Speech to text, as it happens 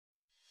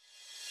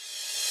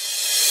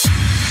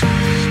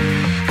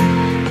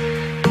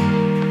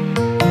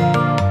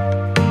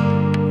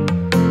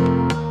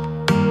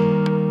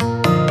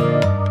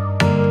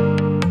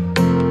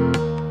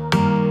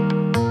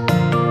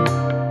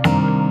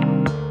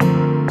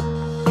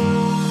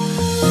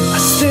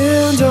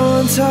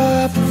on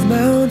top of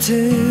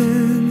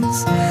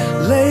mountains,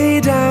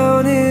 lay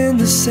down in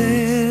the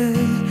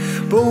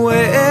sand. But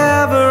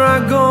wherever I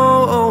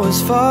go, oh,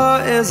 as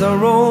far as I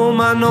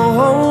roam, I know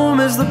home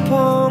is the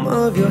palm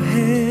of your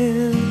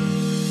hand.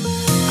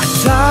 I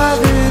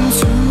dive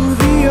into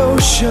the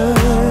ocean,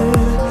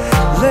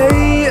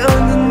 lay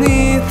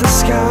underneath the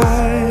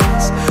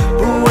skies.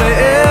 But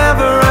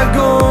wherever I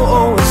go,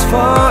 oh, as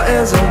far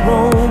as I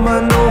roam,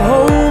 I know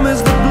home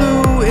is the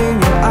blue in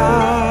your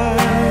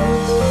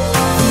eyes.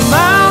 The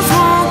miles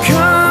won't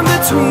come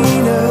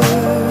between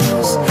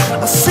us,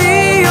 I'll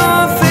see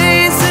your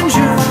face in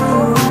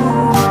June.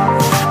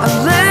 I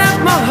left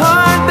my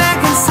heart back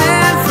in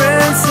San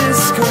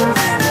Francisco,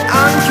 and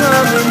I'm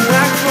coming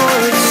back for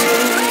it soon.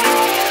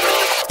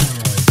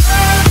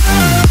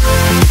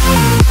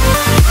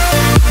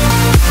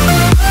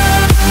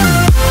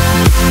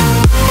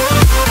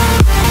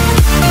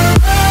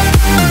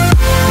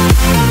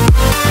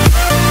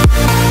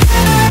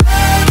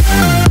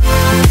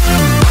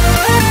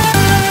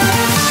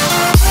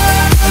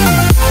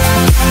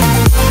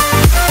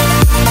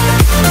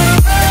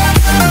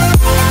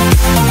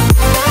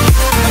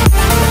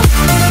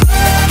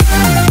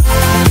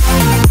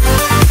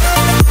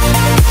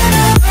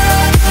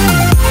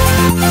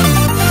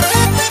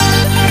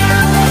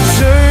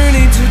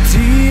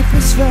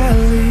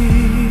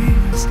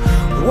 Valleys,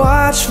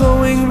 watch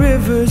flowing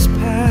rivers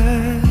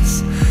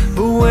pass.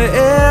 But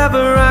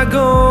wherever I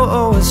go,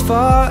 oh, as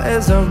far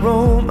as I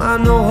roam, I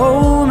know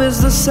home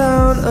is the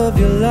sound of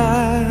your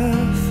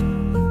laugh.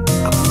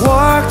 I've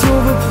walked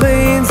over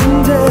plains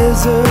and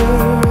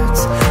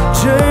deserts,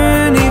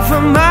 journeyed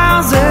for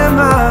miles and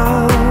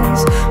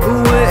miles. But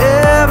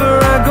wherever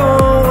I go,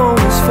 oh,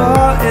 as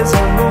far as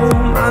I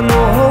roam, I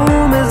know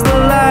home is the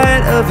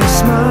light of your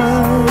smile.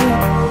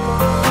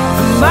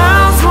 The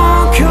miles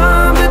won't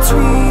come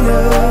between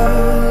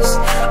us,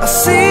 I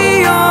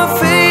see your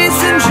face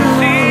in June.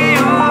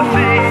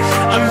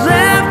 I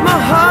left my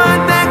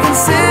heart back in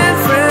San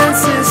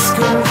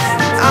Francisco,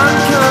 and I'm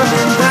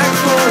coming back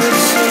for it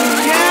soon.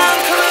 Yeah,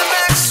 I'm coming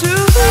back soon.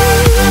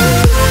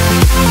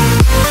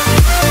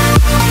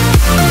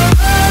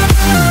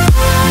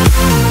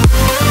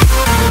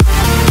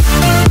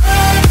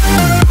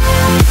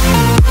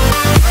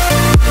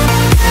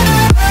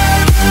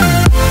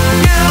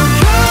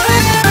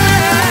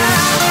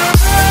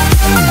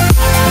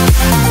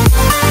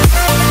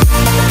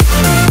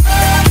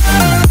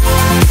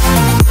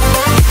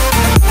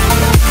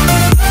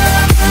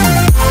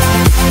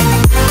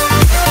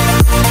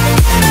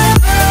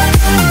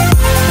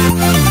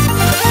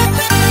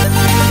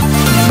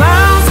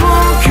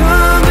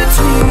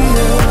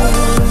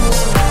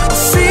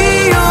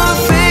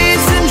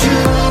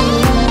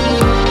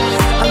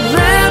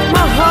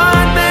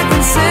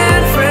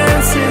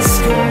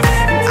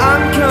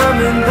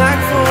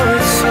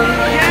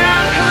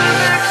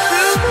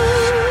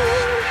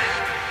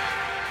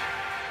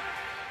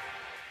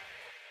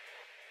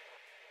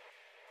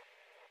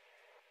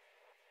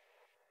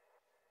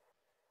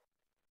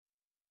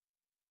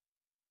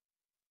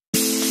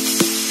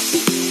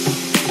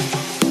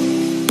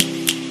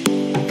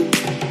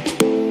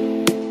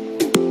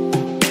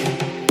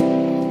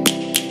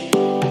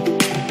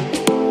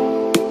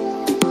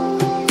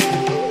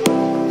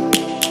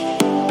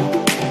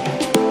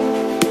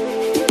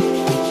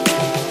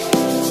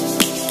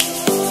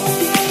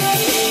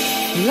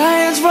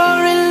 Lions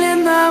roaring in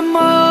the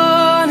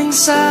morning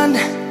sun,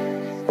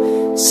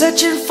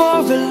 searching for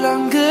a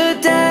longer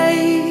day.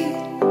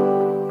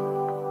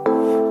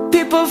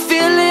 People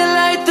feeling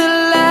like the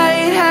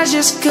light has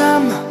just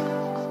come,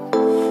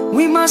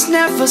 we must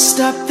never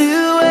stop the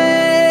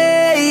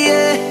way.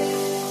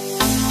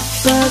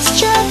 Birds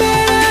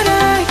chirping and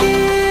I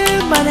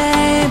hear my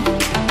name,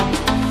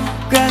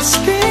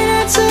 grasping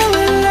into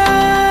a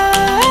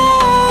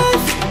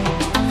life.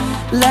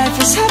 Life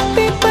is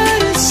happy but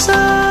it's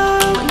so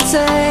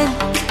insane,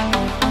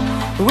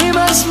 we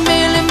must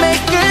merely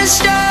make a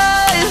start.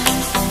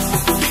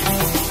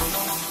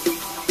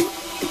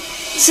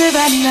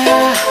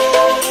 Savannah,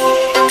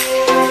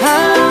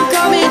 I'm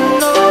coming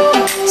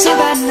home.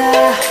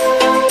 Savannah,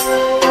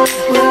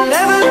 we'll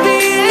never be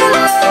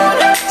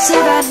alone.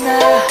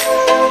 Savannah,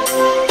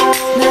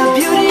 the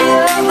beauty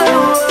of the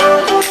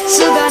world.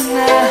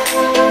 Savannah,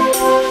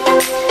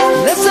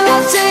 let's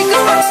all take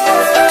a walk.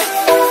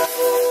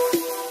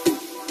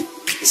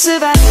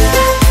 Savannah.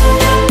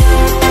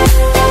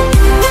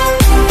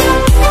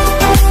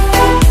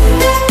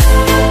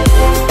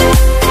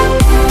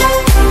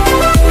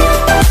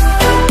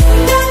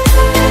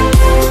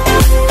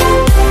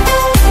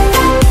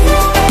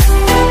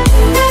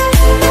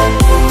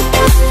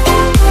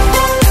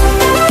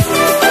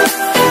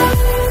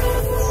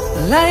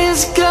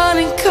 Lion's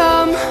gonna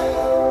come,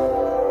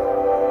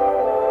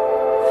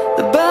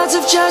 the birds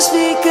have just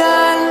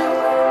begun.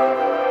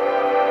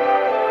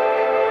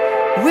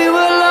 We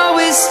will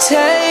always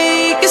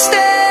take a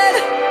stand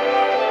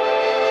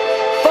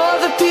for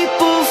the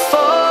people,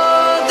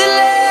 for the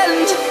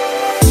land.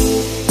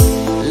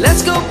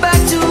 Let's go back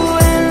to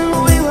when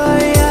we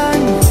were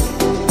young,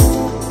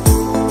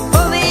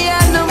 for the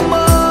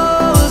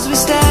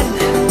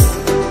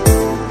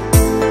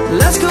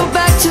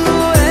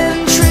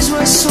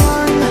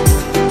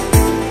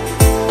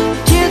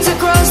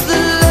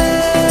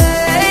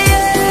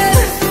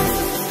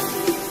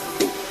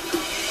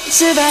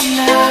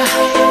Savannah,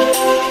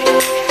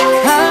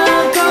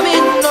 I'm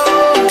coming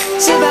home,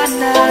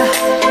 Savannah.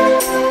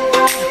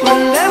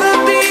 We'll never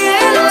be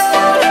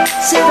alone,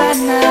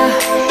 Savannah.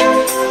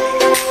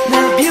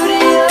 The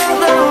beauty of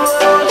the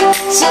world,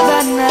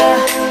 Savannah.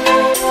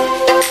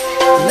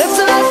 Let's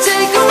all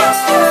take a walk,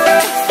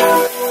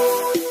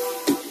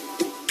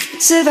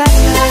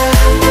 Savannah.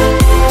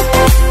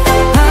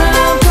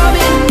 I'm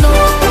coming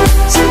home,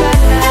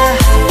 Savannah.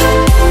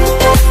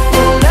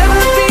 We'll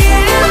never be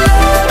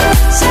alone,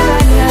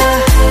 Savannah.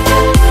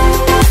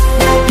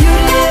 The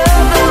beauty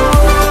of the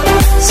world,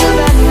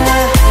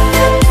 Savannah.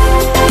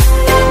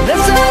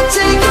 Let's all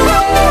take a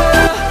walk.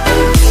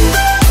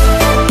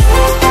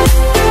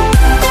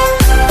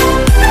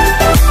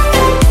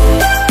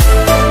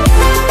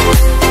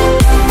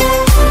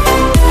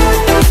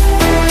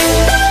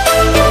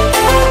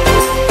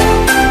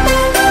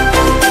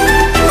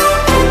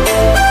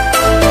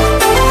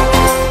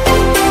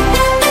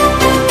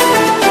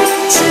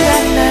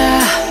 Savannah,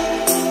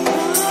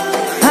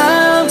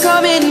 I'm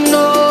coming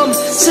home,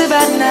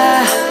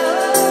 Savannah.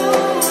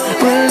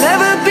 We'll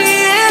never be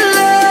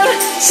alone,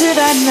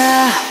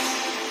 Savannah.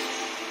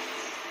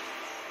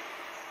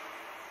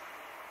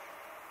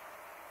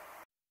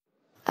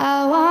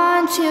 I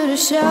want you to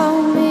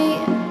show me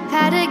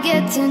how to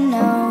get to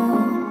know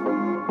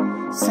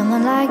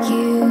someone like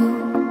you,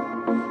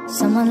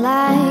 someone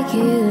like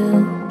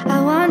you. I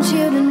want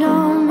you to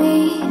know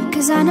me,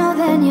 'cause I know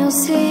then you'll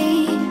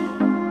see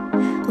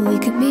we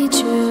could be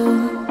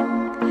true,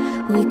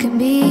 we can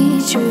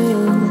be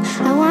true.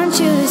 I want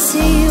you to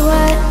see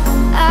what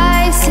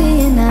I see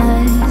in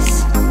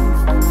us,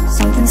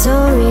 something so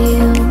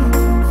real,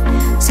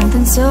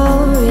 something so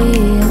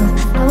real.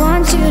 I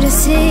want you to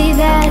see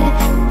that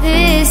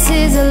this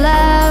is a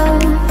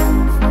love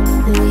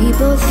that we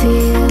both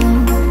feel,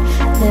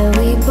 that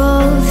we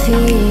both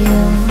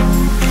feel.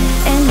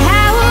 And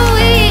how will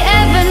we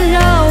ever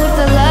know if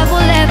the love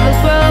will ever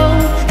grow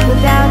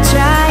without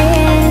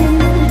trying,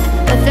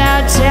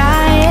 without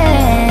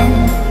trying?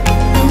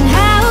 And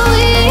how will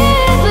we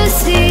ever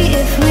see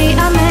if we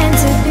are meant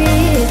to be?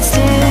 It's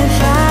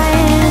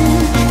terrifying,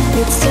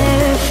 it's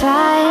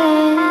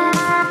terrifying.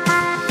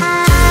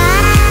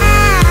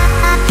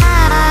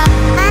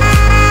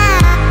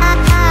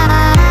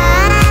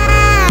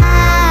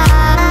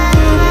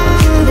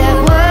 That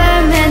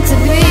we're meant to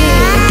be.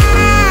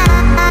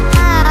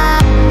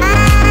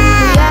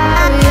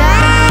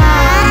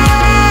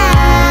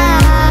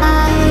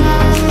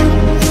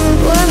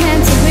 We're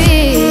meant to be.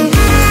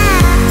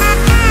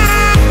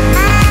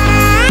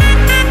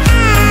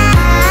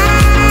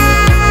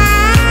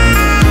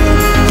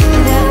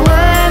 That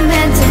we're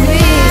meant to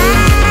be.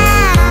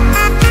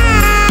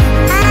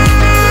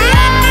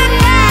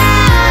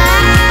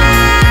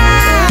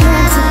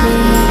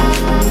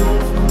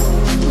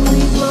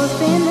 We've both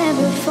been there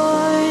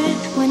before.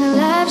 When a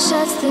love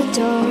shuts the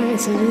door,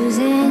 it's a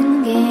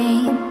losing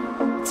game,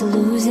 it's a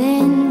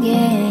losing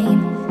game.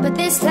 But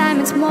this time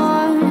it's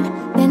more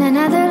than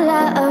another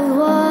lot of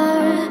war.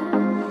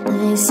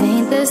 This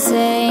ain't the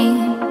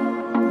same,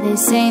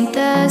 this ain't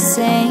the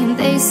same.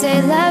 They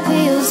say love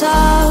heals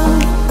all,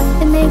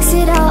 it makes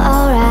it all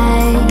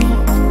alright.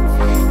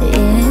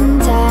 In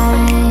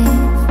time,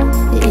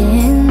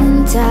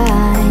 in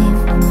time.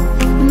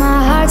 My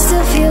heart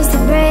still feels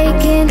the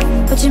breaking,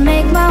 but you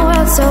make my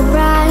world so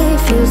bright.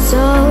 Feels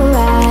so